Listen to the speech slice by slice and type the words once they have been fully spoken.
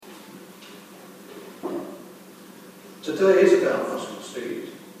Today is about mustard seed.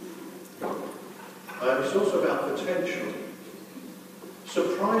 It's also about potential.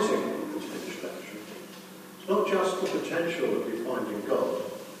 Surprising potential, actually. It's not just the potential that we find in God,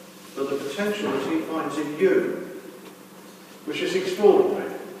 but the potential that he finds in you, which is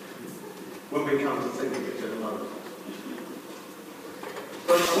extraordinary when we come to think of it in a moment.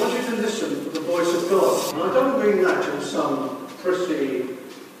 But I want you to listen to the voice of God. And I don't mean that in some prissy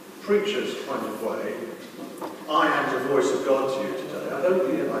preacher's kind of way. I am the voice of God to you today. I don't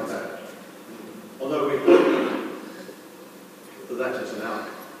mean it like that. Although we hope that that is an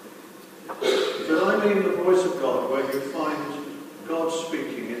outcome. But I mean the voice of God where you find God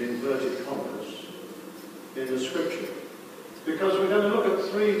speaking in inverted commas in the Scripture. Because we're going to look at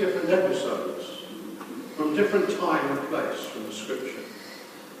 3 different episodes from different time and place from the Scripture.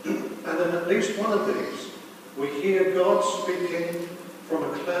 And in at least one of these, we hear God speaking from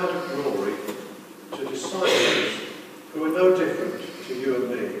a cloud of glory to disciples who are no different to you and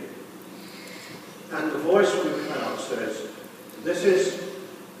me. And the voice from the cloud says, "This is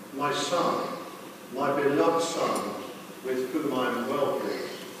my Son, my beloved Son, with whom I am well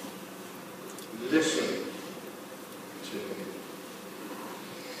pleased. Listen to him."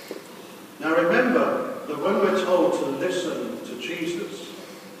 Now remember that when we're told to listen to Jesus,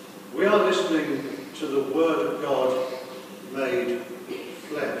 we are listening to the Word of God made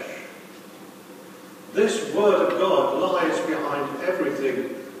flesh. This Word of God lies behind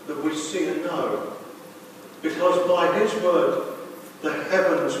everything that we see and know. Because by his Word, the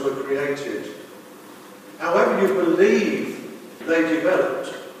heavens were created. However you believe they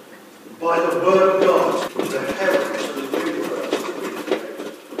developed, by the Word of God, the heavens and the universe were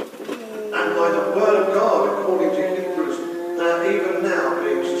created. And by the Word of God, according to Hebrews, they are even now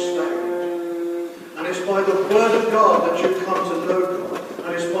being sustained. And it's by the Word of God that you come to know God.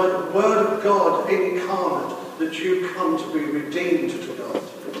 And it's by the Word of God incarnate that you come to be redeemed to God.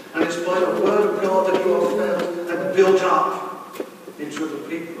 And it's by the Word of God that you are fed and built up into the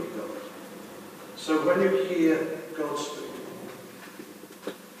people of God. So when you hear God speak,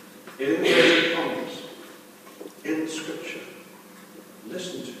 in inverted commas, in Scripture,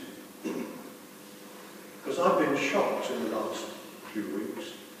 listen to him. Because I've been shocked in the last few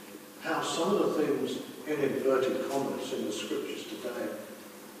weeks how some of the things in inverted commas in the Scriptures today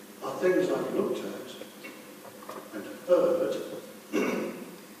are things I've looked at and heard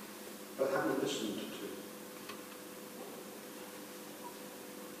but haven't listened to.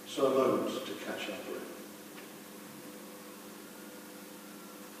 So a moment to catch up with.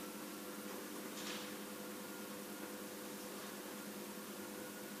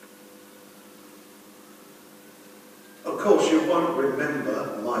 Of course, you won't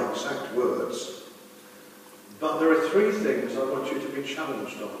remember my exact words, but there are 3 things I want you to be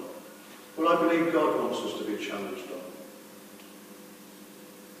challenged on. Well, I believe God wants us to be challenged on.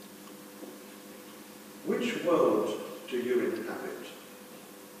 Which world do you inhabit?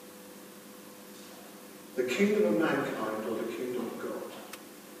 The kingdom of mankind or the kingdom of God?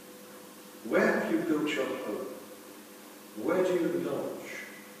 Where have you built your home? Where do you lodge?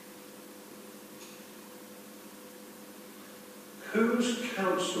 Whose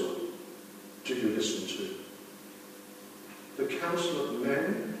counsel do you listen to? The counsel of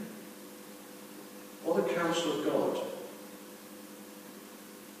men or the counsel of God?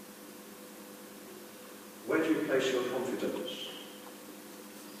 Where do you place your confidence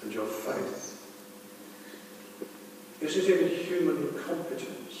and your faith? Is it in human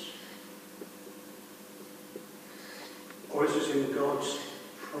competence? Or is it in God's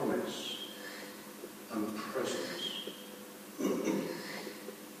promise and presence?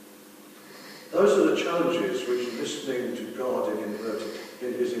 Those are the challenges which listening to God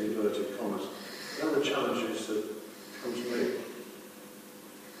in his inverted commas, they are the challenges that come to me.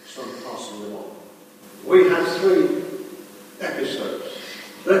 So I'm passing them on. We had 3 episodes.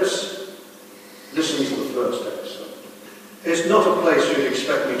 Let's listen to the first episode. It's not a place you'd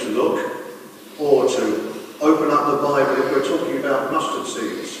expect me to look or to open up the Bible if we're talking about mustard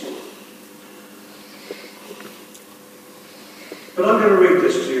seeds. But I'm going to read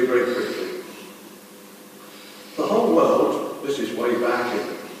this to you very quickly. The whole world, this is way back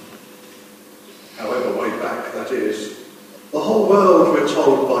in, however way back that is, the whole world, we're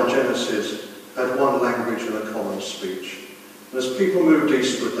told by Genesis, had one language and a common speech. And as people moved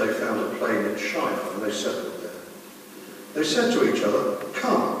eastward, they found a plain in Shinar, and they settled there. They said to each other,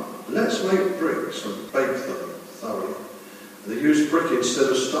 "Come, let's make bricks and bake them thoroughly." And they used brick instead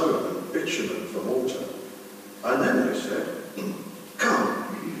of stone and bitumen for mortar. And then they said,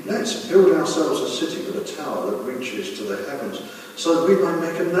 "Come, let's build ourselves a city with a tower that reaches to the heavens, so that we may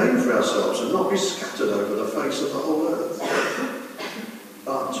make a name for ourselves and not be scattered over the face of the whole earth.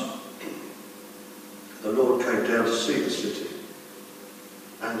 But the Lord came down to see the city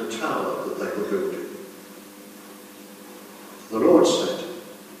and the tower that they were building. The Lord said,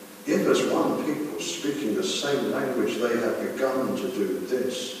 if as one people speaking the same language they have begun to do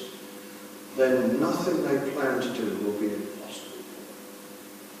this, then nothing they plan to do will be impossible.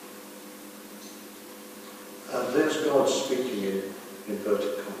 There's God speaking in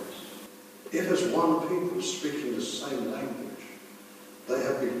inverted commas. If as one people speaking the same language they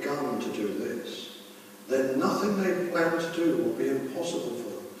have begun to do this, then nothing they plan to do will be impossible for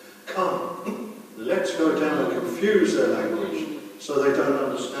them. Come, let's go down and confuse their language so they don't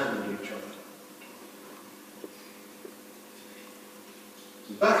understand each other.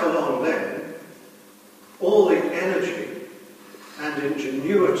 Back along then, all the energy and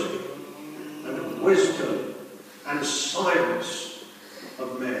ingenuity and wisdom and science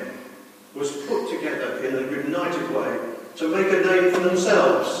of men was put together in a united way to make a name for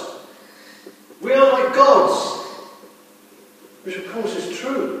themselves. We are like gods, which of course is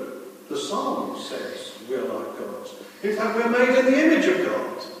true. The Psalm says we are like gods. In fact, we're made in the image of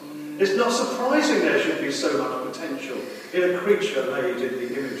God. It's not surprising there should be so much potential in a creature made in the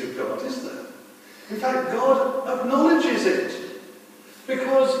image of God, is there? In fact, God acknowledges it,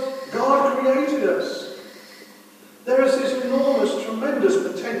 because God created us. There is this enormous, tremendous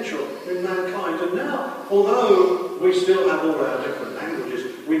potential in mankind, and now, although we still have all our different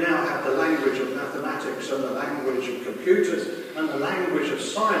languages, we now have the language of mathematics and the language of computers and the language of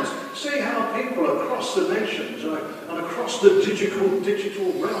science. See how people across the nations and across the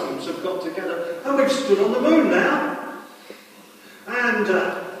digital realms have got together, and we've stood on the moon now.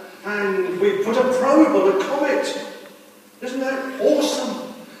 And we put a probe on a comet. Isn't that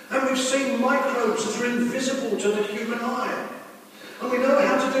awesome? And we've seen microbes that are invisible to the human eye. And we know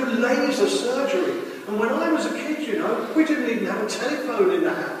how to do laser surgery. And when I was a kid, we didn't even have a telephone in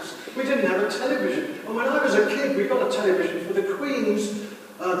the house. We didn't have a television. And when I was a kid, we got a television for the Queen's,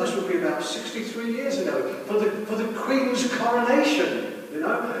 this would be about 63 years ago, for the Queen's coronation.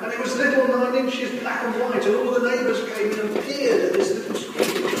 And it was little 9 inches black and white, and all the neighbours came in and peered at this little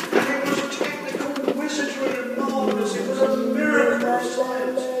screen. And it was technical wizardry and marvellous. It was a miracle of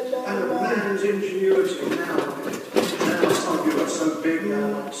science and of man's ingenuity. Now some of you are so big now,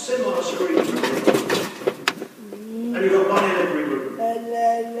 like cinema screens. And you've got one in every room.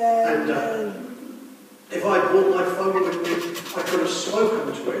 And if I brought my phone with me, I could have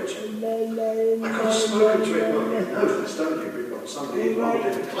spoken to it. I could have spoken to it. Well, you know this, don't you? We've got somebody involved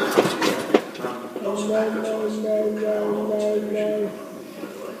in the cloud here. Lots of advertising for cloud on television.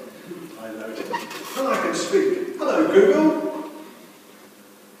 I know. And I can speak. Hello, Google.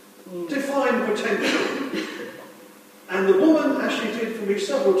 Define potential. And the woman, as she did for me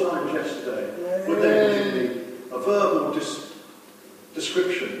several times yesterday, would then give me a verbal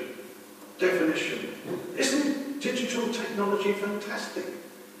description, definition. Isn't digital technology fantastic?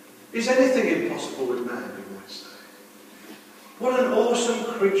 Is anything impossible with man, you might say? What an awesome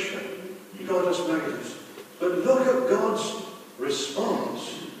creature God has made us. But look at God's response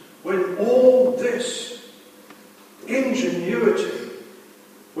when all this ingenuity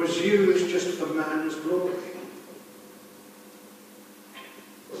was used just for man's glory.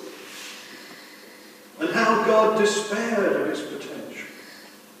 And how God despaired of its potential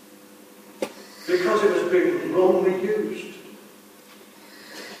because it was being wrongly used.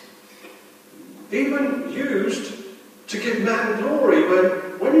 Even used to give man glory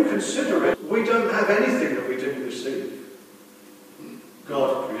when you consider it, we don't have anything that we didn't receive.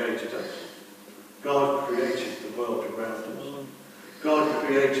 God created us. God created the world around us. God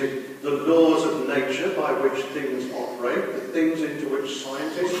created the laws of nature by which things operate, the things into which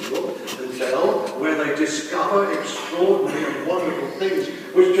scientists look and delve, where they discover extraordinary and wonderful things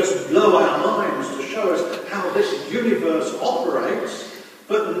which just blow our minds to show us how this universe operates.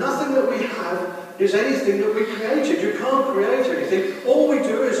 But nothing that we have is anything that we created. You can't create anything. All we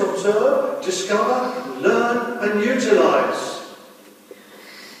do is observe, discover, learn and utilize.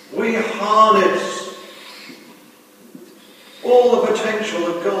 We harness all the potential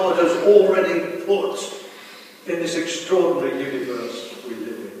that God has already put in this extraordinary universe we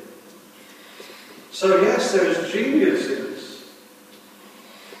live in. So yes, there is genius in us,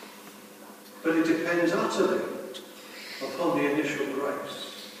 but it depends utterly upon the initial grace,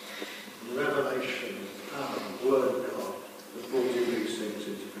 revelation, power, word of God that brought all these things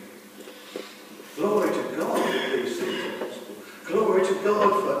into being. Glory to God that these things are possible. Glory to God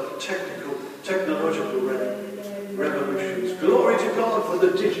for technological revolutions. Glory to God for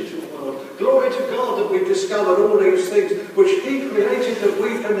the digital world. Glory to God that we've discovered all these things which he created that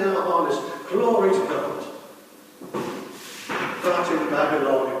we can now harness. Glory to God. But in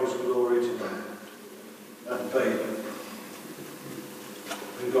Babylon it was glory to man. That baby.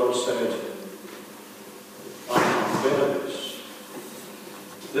 And God said, I can't bear this.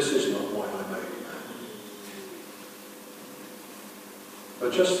 This is not why I made man.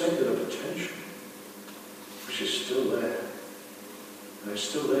 But just think of the potential, which is still there. And it's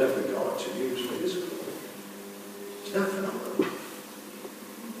still there for God to use for his glory. Isn't that phenomenal?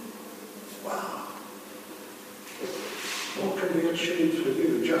 Wow. What can be achieved for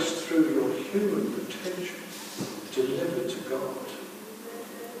you just through your human potential delivered to God,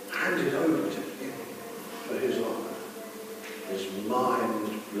 handed over to him for his honour, is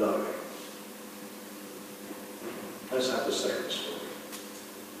mind-blowing. Let's have the second story.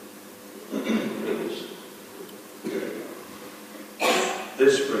 Please.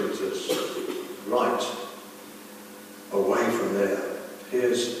 This brings us right away from there.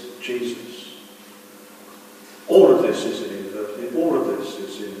 Here's Jesus. All of this is in inverted, all of this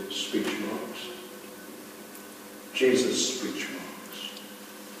is in speech marks. Jesus' speech marks.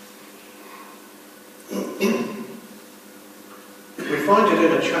 We find it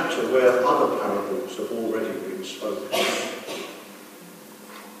in a chapter where other parables have already been spoken.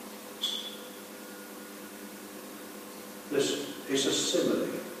 Listen, it's a simile.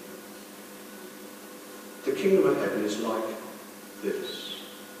 The kingdom of heaven is like this.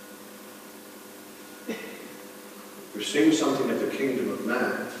 We've seen something of the kingdom of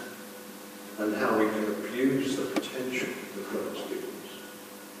man and how we can abuse the potential that God has given us.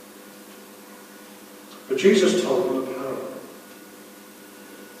 But Jesus told them a parable.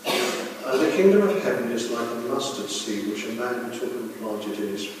 The kingdom of heaven is like a mustard seed which a man took and planted in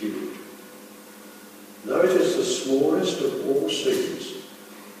his field. Though it is the smallest of all seeds,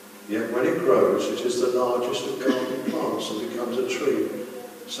 yet when it grows, it is the largest of garden plants and becomes a tree,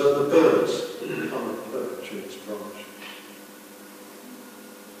 so the birds come and perch in its branch.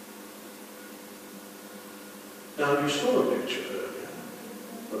 Now, you saw a picture earlier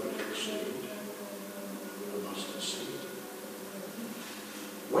of a little seed, a mustard seed.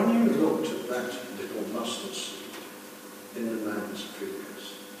 When you looked at that little mustard seed in the man's fingers,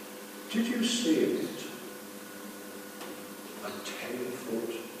 did you see in it a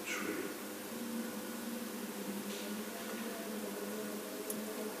 10-foot tree?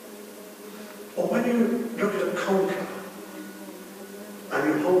 Or when you look at a conker and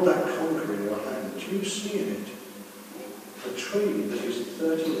you hold that conker in your hand, do you see in it a tree that is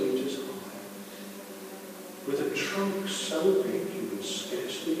 30 metres high, with a trunk so big you can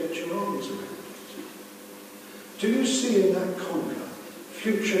scarcely get your arms around it? Do you see in that conker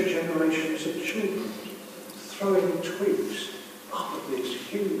future generations of children throwing twigs up at these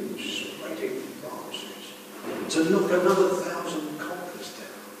huge spreading branches to knock another 1,000 conkers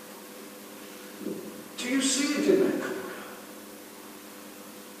down? Do you see it in that conker?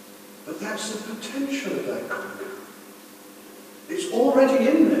 But that's the potential of that conker. It's already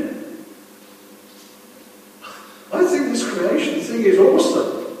in there. I think this creation thing is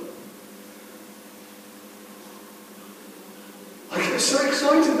awesome. I get so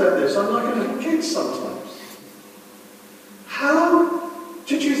excited about this. I'm like a little kid sometimes. How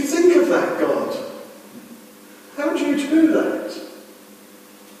did you think of that, God? How did you do that?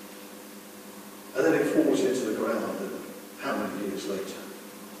 And then it falls into the ground, and how many years later?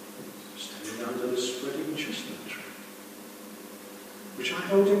 Standing under the spreading chestnut tree, which I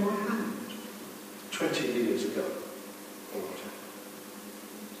held in my hand 20 years ago.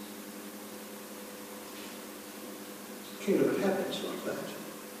 The kingdom of heaven is like that.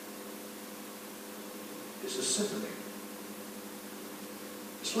 It's a simile.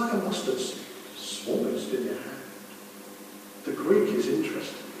 It's like a mustard seed, smallest in your hand. The Greek is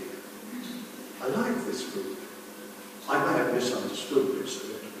interesting here. I like this Greek. I may have misunderstood this a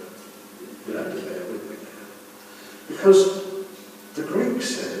bit, but you'll have to bear with me there. Because the Greek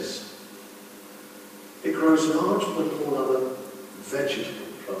says it grows larger than all other vegetable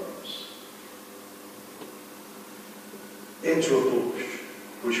plants into a bush,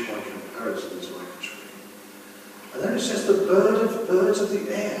 which by comparison is like a tree. And then it says the birds of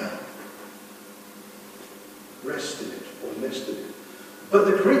the air rest in it or nest in it. But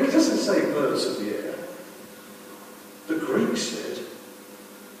the Greek doesn't say birds of the air. The Greek said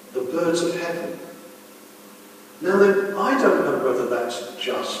the birds of heaven. Now then, I don't know whether that's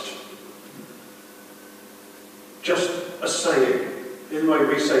just a saying. In the way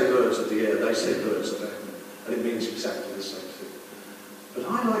we say birds of the air, they say birds of heaven. And it means exactly the same thing. But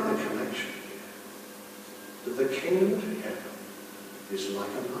I like the connection here. That the kingdom of heaven is like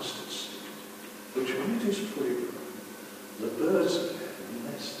a mustard seed. which when it is fully grown, the birds of heaven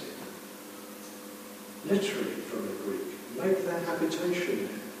nest in. Literally from the Greek, make their habitation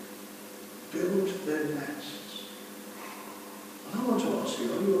there. Build their nests. And I want to ask you,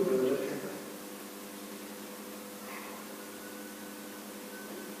 are you a bird of heaven?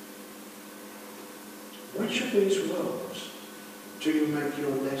 Which of these worlds do you make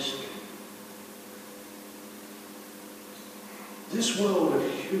your nest in? This world of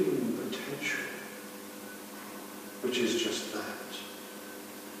human potential, which is just that,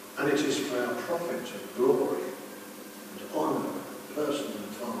 and it is for our profit and glory and honour and personal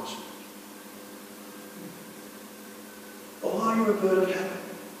advancement. Or are you a bird of heaven?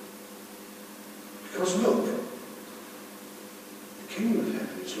 Because look, the kingdom of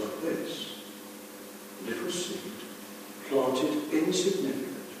heaven is like this. Little seed planted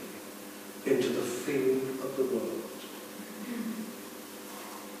insignificantly into the field of the world.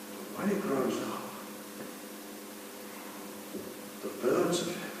 But when it grows up, the birds of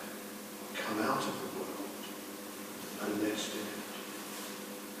heaven come out of the world and nest in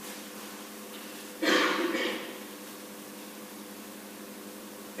it.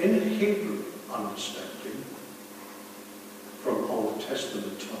 In Hebrew understanding from Old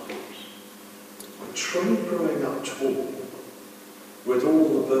Testament times, a tree growing up tall, with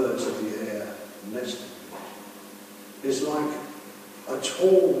all the birds of the air nesting in it, is like a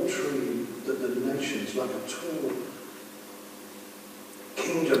tall tree that the nations, like a tall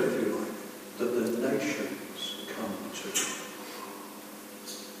kingdom, if you like, that the nations come to.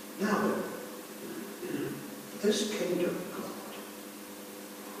 Now then, this kingdom of God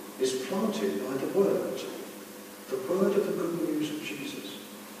is planted by the word of the good news of Jesus.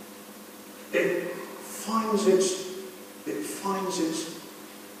 It finds its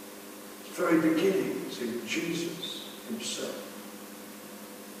very beginnings in Jesus himself.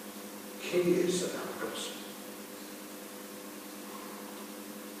 He is our gospel.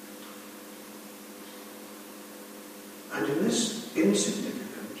 And in this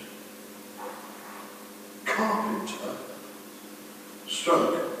insignificant carpenter,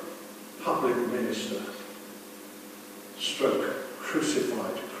 stroke public minister, stroke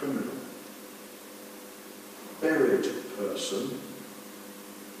crucified criminal, buried person,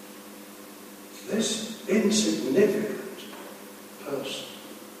 this insignificant person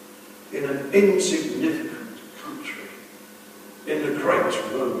in an insignificant country in the great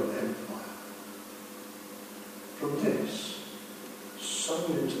Roman Empire, from this,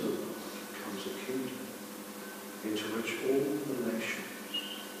 sown into the world, comes a kingdom into which all the nations,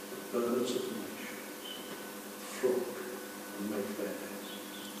 the birds of the nations, flock and make their nests.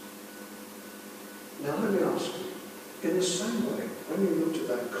 Now let me ask you, in the same way, when you looked at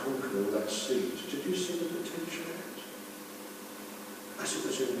that conker or that seed, did you see the potential in it? As it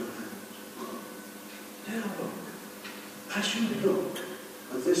was in your hand. Now look, as you look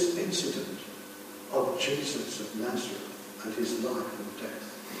at this incident of Jesus of Nazareth and his life and death,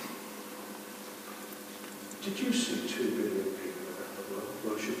 did you see 2 billion people around the world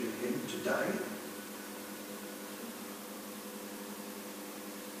worshipping him today?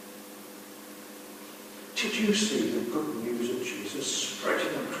 Did you see the good news of Jesus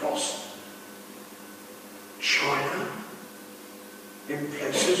spreading across China in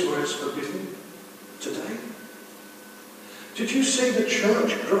places where it's forbidden today? Did you see the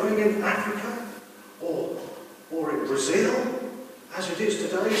church growing in Africa or in Brazil as it is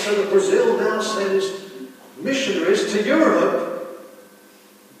today, so that Brazil now sends missionaries to Europe?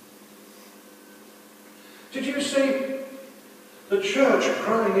 Did you see the church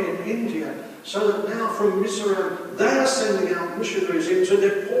growing in India, so that now from Mizoram they're sending out missionaries into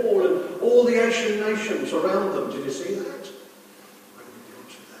Nepal and all the Asian nations around them? Did you see that? When we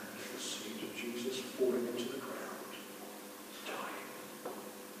looked at that little seed of Jesus falling into the ground, dying,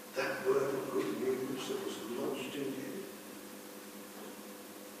 that word of good news that was lodged in him,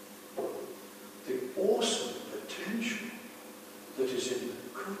 the awesome potential that is in the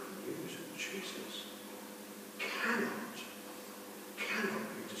good news of Jesus cannot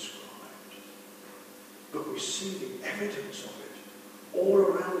be described. But we see the evidence of it all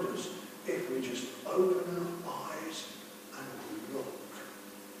around us if we just open our eyes and look.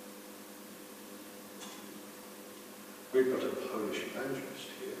 We've got a Polish evangelist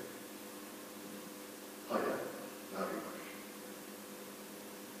here. Hiya, Mariusz.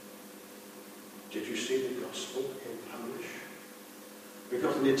 Did you see the gospel in Polish? We've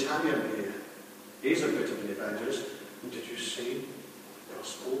got an Italian here. He's a bit of an evangelist. And did you see the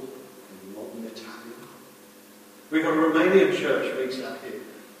gospel in modern Italian? We've got a Romanian church meets out here.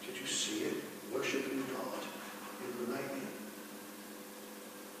 Did you see it? Worshipping God in Romania.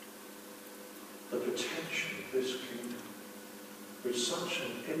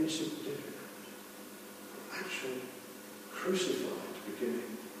 insignificant, actual crucified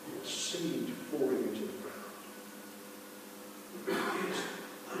beginning, a seed falling into the ground. It is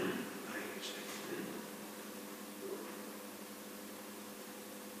amazing.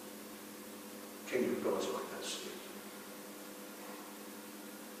 Kingdom of God is like that seed.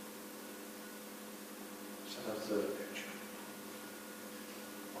 So our third picture.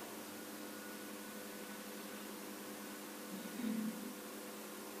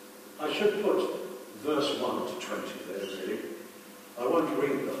 I should put verse 1 to 20 there, really. I won't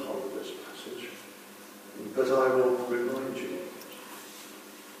read the whole of this passage, but I will remind you of it.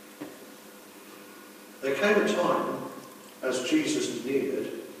 There came a time, as Jesus neared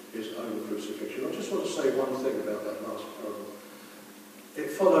his own crucifixion. I just want to say one thing about that last parable. It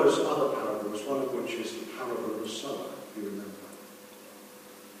follows other parables, one of which is the parable of the sower, if you remember.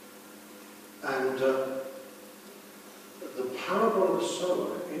 And the parable of the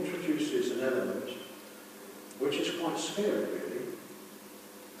sower introduces an element which is quite scary, really.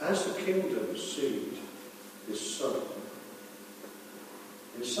 As the kingdom seed is sown,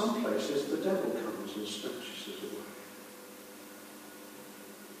 in some places the devil comes and snatches it away.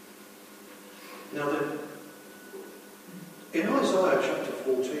 Now then, in Isaiah chapter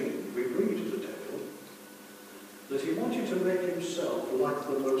 14, we read of the devil that he wanted to make himself like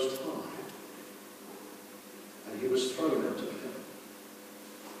the Most High, and he was thrown out of heaven.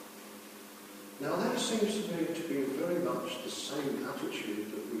 Now that seems to me to be very much the same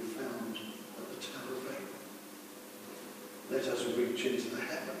attitude that we found at the Tower of Babel. Let us reach into the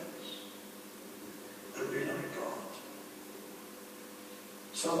heavens and be like God.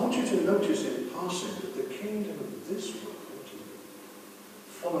 So I want you to notice in passing that the kingdom of this world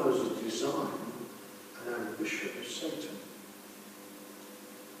follows the design and ambition of Satan.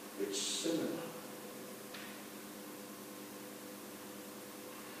 It's similar.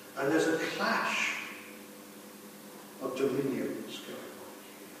 And there's a clash of dominions going on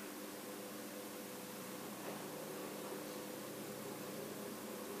here.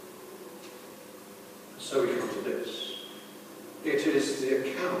 So we come to this. It is the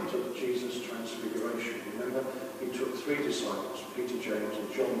account of Jesus' transfiguration. Remember, he took 3 disciples, Peter, James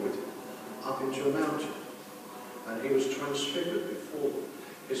and John, with him, up into a mountain. And he was transfigured before them.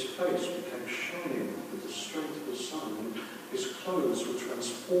 His face became shining with the strength of the sun, and his clothes were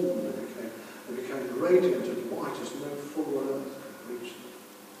transformed and became radiant and white as no full earth could reach them.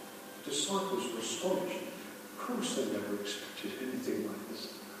 The disciples were astonished. Of course they never expected anything like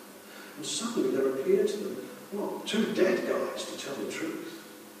this. And suddenly there appeared to them, 2 dead guys, to tell the truth.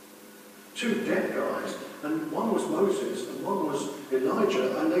 2 dead guys, and one was Moses and one was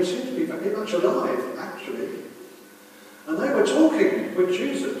Elijah, and they seemed to be very much alive, actually. And they were talking with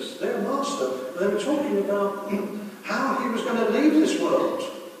Jesus, their master, and they were talking about how he was going to leave this world,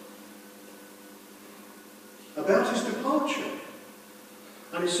 about his departure.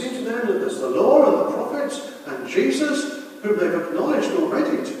 And it seemed to them that there's the law and the prophets and Jesus, whom they've acknowledged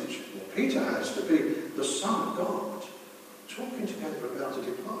already, Peter has, to be the Son of God, talking together about a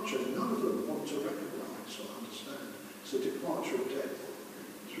departure none of them want to recognise or understand. It's a departure of death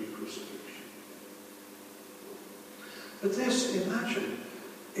through crucifixion. But this, imagine,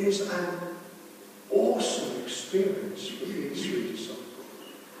 is an awesome experience for these 3 disciples.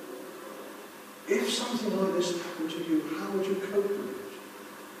 If something like this happened to you, how would you cope with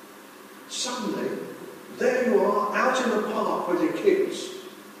it? Suddenly, there you are, out in the park with your kids,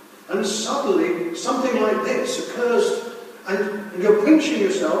 and suddenly something like this occurs, and you're pinching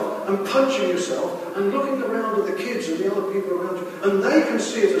yourself and punching yourself and looking around at the kids and the other people around you, and they can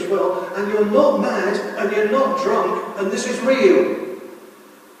see it as well, and you're not mad and you're not drunk, and this is real.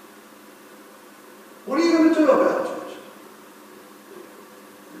 What are you going to do about it?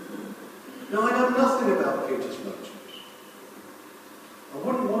 Now, I know nothing about Peter's motives. I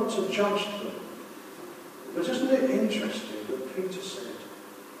wouldn't want to judge them. But isn't it interesting that Peter said,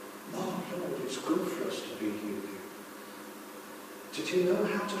 "Oh Lord, it's good for us to be here with you." Did he know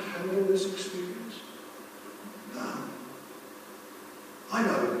how to handle this experience? No. I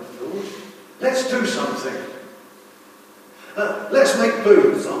know, Lord. Let's do something. Let's make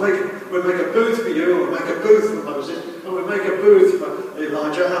booths. We'll make a booth for you, we'll make a booth for Moses, and we'll make a booth for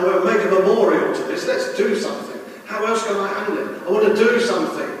Elijah, and we'll make a memorial to this. Let's do something. How else can I handle it? I want to do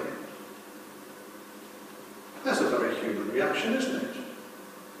something. That's a very human reaction, isn't it?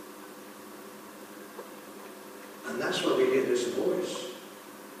 And that's where we hear this voice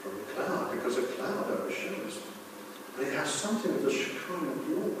from the cloud, because a cloud overshadows it. And it has something of the Shekinah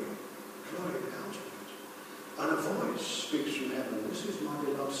glory flowing out of it. And a voice speaks from heaven, "This is my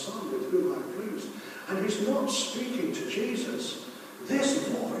beloved Son, with whom I'm pleased." And he's not speaking to Jesus. This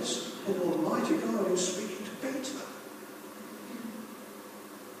voice Almighty God who's speaking to Peter.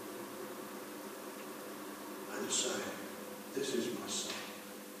 And saying, this is my son.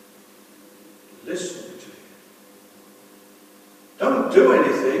 Listen to him. Don't do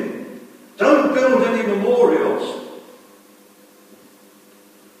anything. Don't build any memorials.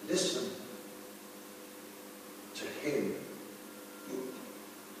 Listen to him.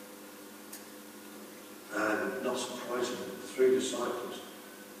 And not surprisingly, the three disciples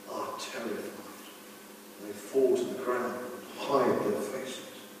are terrified. They fall to the ground, hide their faces.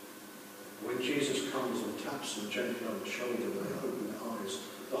 When Jesus comes and taps them gently on the shoulder, they open their eyes.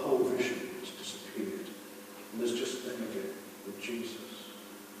 The whole vision has disappeared. And there's just them again with Jesus.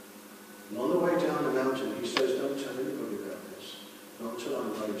 And on the way down the mountain, he says, don't tell anybody about this, not until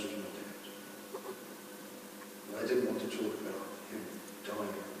I'm raised from the dead. And they didn't want to talk about him dying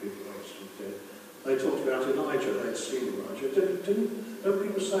and being raised from the dead. They talked about Elijah. They'd seen Elijah. Don't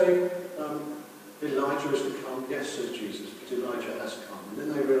people say Elijah is to come? Yes, says Jesus, but Elijah has come. And then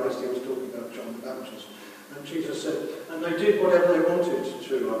they realised he was talking about John the Baptist. And Jesus said, and they did whatever they wanted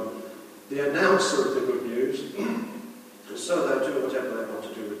to the announcer of the good news. And so they'll do whatever they want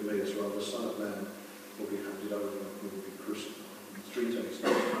to do with me as well. The Son of Man will be handed over and will be crucified. And 3 days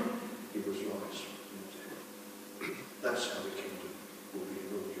later, he was raised from the dead. That's how the kingdom will be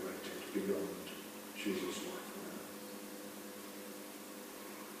inaugurated beyond Jesus' life on earth.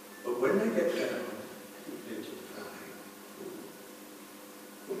 But when they get down into the valley,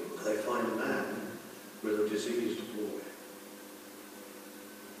 they find a man with a diseased boy,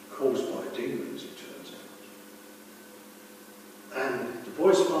 caused by demons, it turns out. And the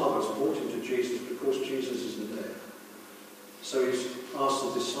boy's father has brought him to Jesus because Jesus isn't there. So he's asked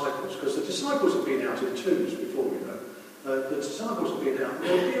the disciples, because the disciples have been out in twos before, you know. The disciples have been out and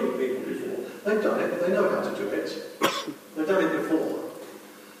they've healed people before. They've done it, they know how to do it. They've done it before.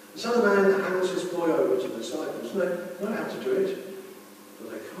 So the man hands his boy over to the disciples. They know how to do it,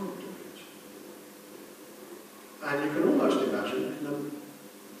 but they can't do it. And you can almost imagine,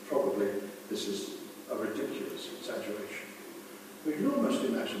 probably this is a ridiculous exaggeration, but you can almost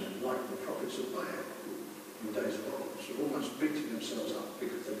imagine them like the prophets of Baal in days of old, sort of almost beating themselves up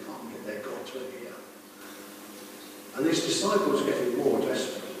because they can't get their God to hear. And these disciples getting more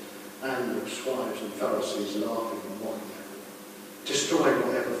desperate, and the scribes and Pharisees laughing and mocking at them, destroying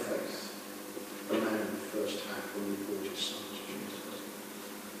whatever faith the man first had when he brought his son to Jesus.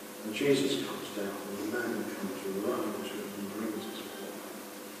 And Jesus comes down, and the man comes running to him and brings his boy.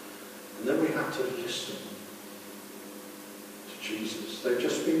 And then we have to listen to Jesus. They've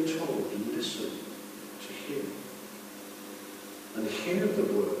just been told to listen to him and hear the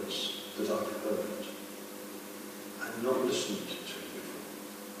words that I've heard and not listened to before.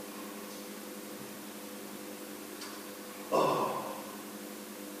 Oh,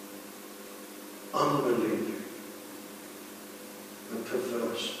 unbelieving and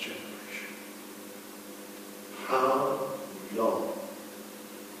perverse generation. How long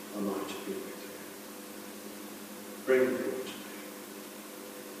am I to be with you? Bring the Lord to me.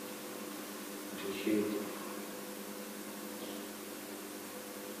 And he healed them.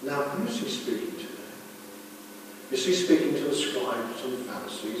 Now, who is he speaking to? Is he speaking to the scribes and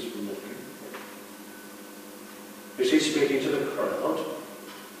Pharisees from mocking? Is he speaking to the crowd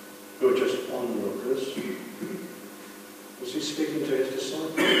who are just onlookers? Was he speaking to his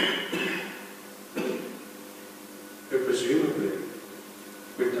disciples who presumably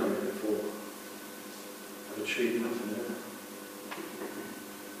we've done it before, have achieved nothing there?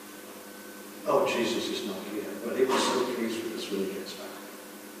 Oh, Jesus is not here, but he was so pleased with us when he gets back.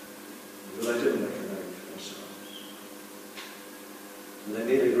 But they didn't make a name for themselves. And they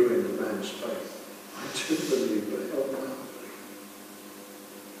nearly ruined the man's faith. I do believe, but help my unbelief.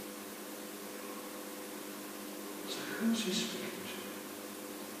 So who's he speaking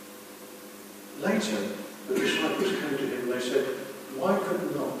to? Later, the disciples came to him and they said, why could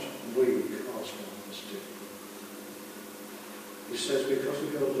not we cast out this demon? He says, because of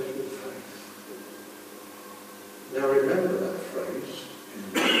your little faith. Now remember that phrase.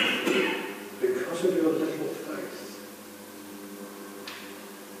 Because of your little faith.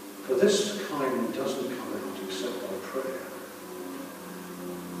 For this kind doesn't come out except by prayer.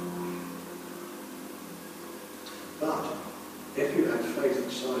 But if you had faith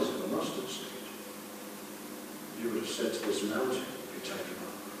the size of a mustard seed, you would have said to this mountain, be taken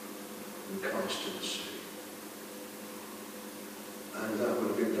up and cast in the sea. And that would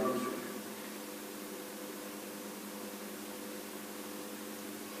have been done for you.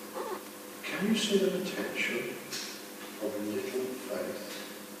 Can you see the potential of little faith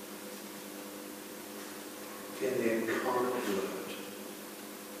in the incarnate Word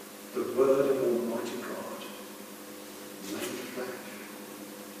the Word of Almighty God, made flesh,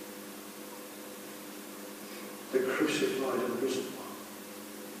 the crucified and risen one.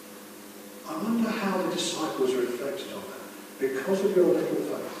 I wonder how the disciples reflected on that, because of your little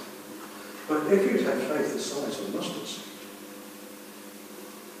faith. But if you'd had faith the size of a mustard seed,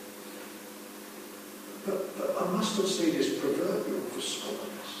 but a mustard seed is proverbial for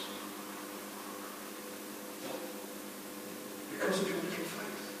smallness. Because of your little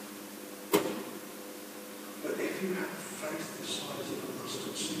faith. But if you have faith the size of a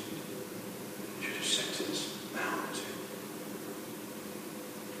mustard seed, you'd have said to this mountain.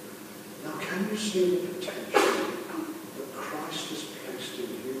 Now can you see the potential that Christ has placed in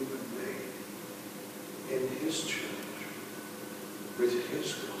you and me, in his church, with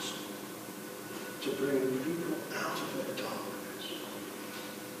his gospel, to bring people out of their darkness,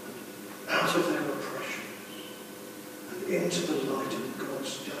 out of their oppressions, and into the light of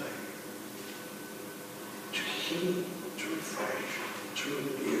God's day, to heal, to refresh, to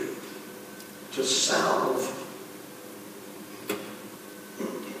renew, to salve.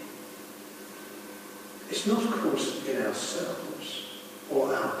 It's not, of course, in ourselves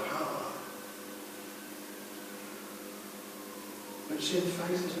or our power, but it's in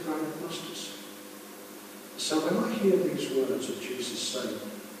faith as a grain of mustard seed. So when I hear these words of Jesus saying,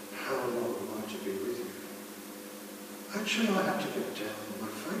 "How long am I to be with you?" actually I have to get down on my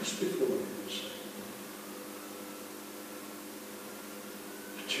face before him and say,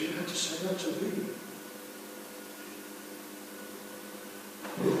 "But you had to say that to me."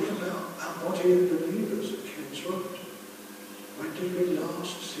 What about our body of believers at King's Road? When did we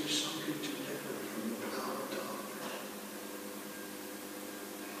last see somebody delivered from the power of darkness?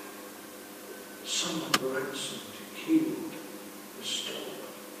 Someone ransomed, healed, restored,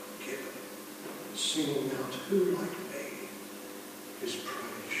 forgiven, singing out, "Who like me his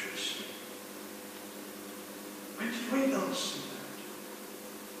praise should sing." When did we last see that?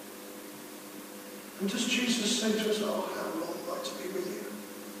 And does Jesus say to us, "Oh, how long am I to be with you?"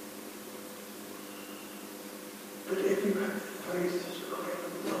 But if you have faith as a grain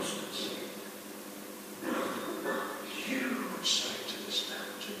of mustard seed, you would say to this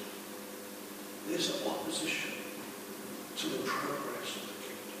mountain, there's opposition to the progress of the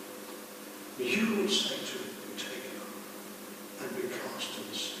kingdom. You would say to it, "Be taken up and be cast in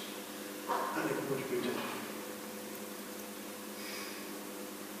the sea," and it would be done.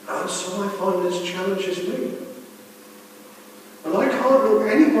 And so I find this challenges me. And I can't look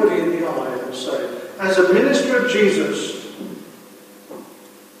anybody in the eye and say, as a minister of Jesus,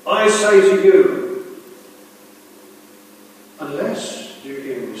 I say to you, unless you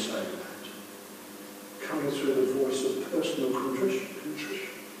hear me say that, coming through the voice of personal contrition,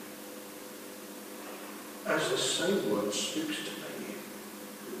 as the same word speaks to me.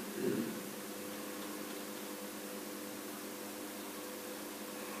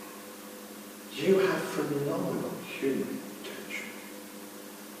 You have phenomenal human potential,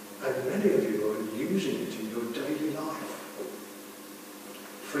 and many of you are using it in your daily life,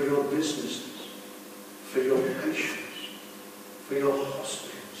 for your businesses, for your patients, for your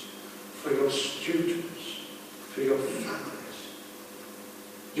hospitals, for your students, for your families.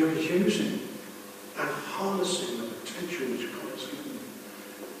 You're using and harnessing the potential which God has given you.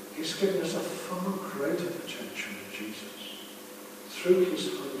 He's given us a far greater potential in Jesus through his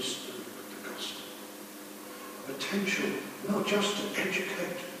Holy Spirit with the gospel. A potential not just to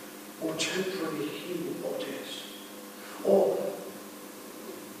educate or temporarily heal bodies, or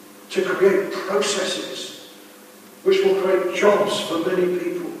to create processes which will create jobs for many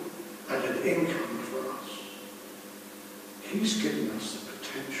people and an income for us. He's given us the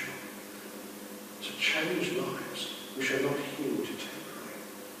potential to change lives which are not healed temporarily,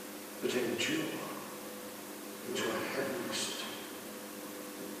 but endure into a heavenly city.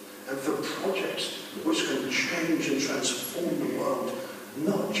 And for projects which can change and transform the world,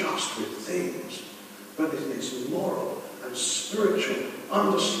 not just with things, but in its moral and spiritual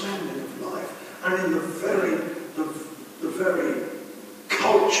understanding of life, and in the very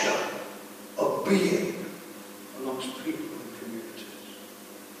culture of being amongst people and communities.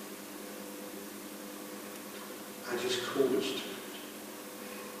 And he's called us to it.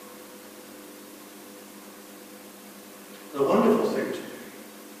 The wonderful thing to me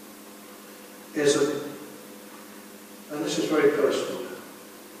is that, and this is very personal now,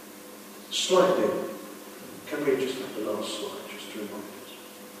 slightly, can we just have the last slide just to remind us?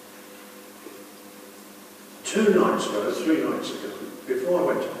 3 nights ago, before I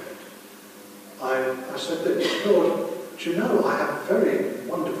went to bed, I said this, "Lord, do you know I have very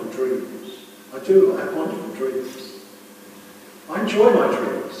wonderful dreams? I do, I have wonderful dreams. I enjoy my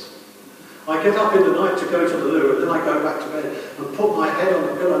dreams. I get up in the night to go to the loo, and then I go back to bed and put my head on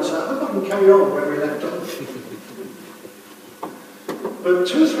the pillow and say, I hope I can carry on where we left off. But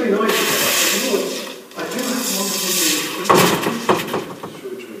 2 or 3 nights ago, I said, Lord, I do have wonderful things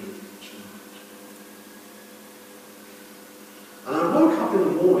through a dream tonight. And I woke up in the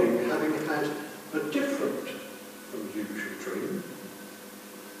morning having had a different from usual dream.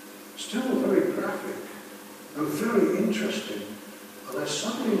 Still very graphic and very interesting. And I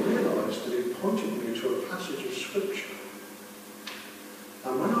suddenly realised that it pointed me to a passage of Scripture.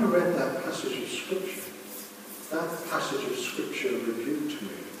 And when I read that passage of Scripture rebuked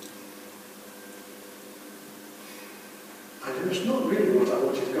me. And it was not really what I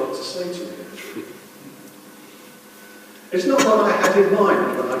wanted God to say to me. It's not what I had in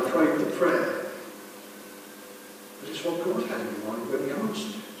mind when I prayed the prayer, but it's what God had in mind when he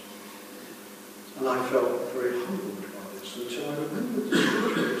answered it. And I felt very humbled by this until I remembered the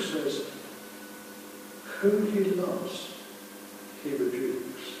Scripture that says, whom he loves, he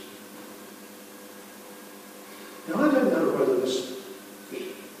rebukes. Now, I don't know whether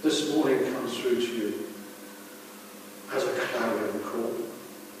this morning comes through to you as a clarion call,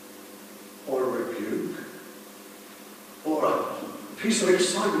 or a rebuke, or a piece of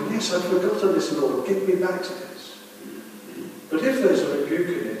excitement. Yes, I've forgotten this, Lord, get me back to this. But if there's a rebuke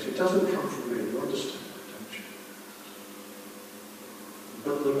in it, it doesn't come from me. You understand that, don't you?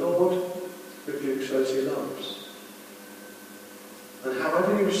 But the Lord rebukes those he loves. And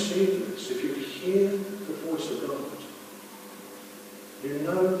however you receive this, if you hear the voice of God, you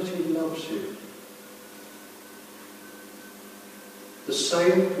know that he loves you. The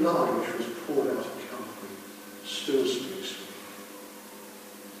same blood which was poured out at Calvary still speaks to you.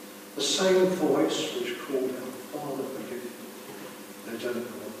 The same voice which called out, Father, forgive them. They don't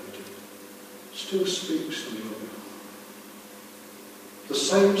know what they do. Still speaks on your behalf. The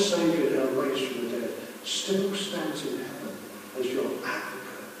same Saviour now raised from the dead still stands in heaven as your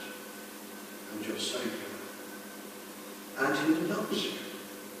advocate and your Saviour. And he loves you.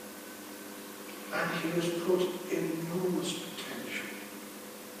 And he has put enormous potential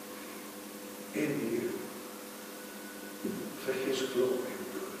in you for his glory.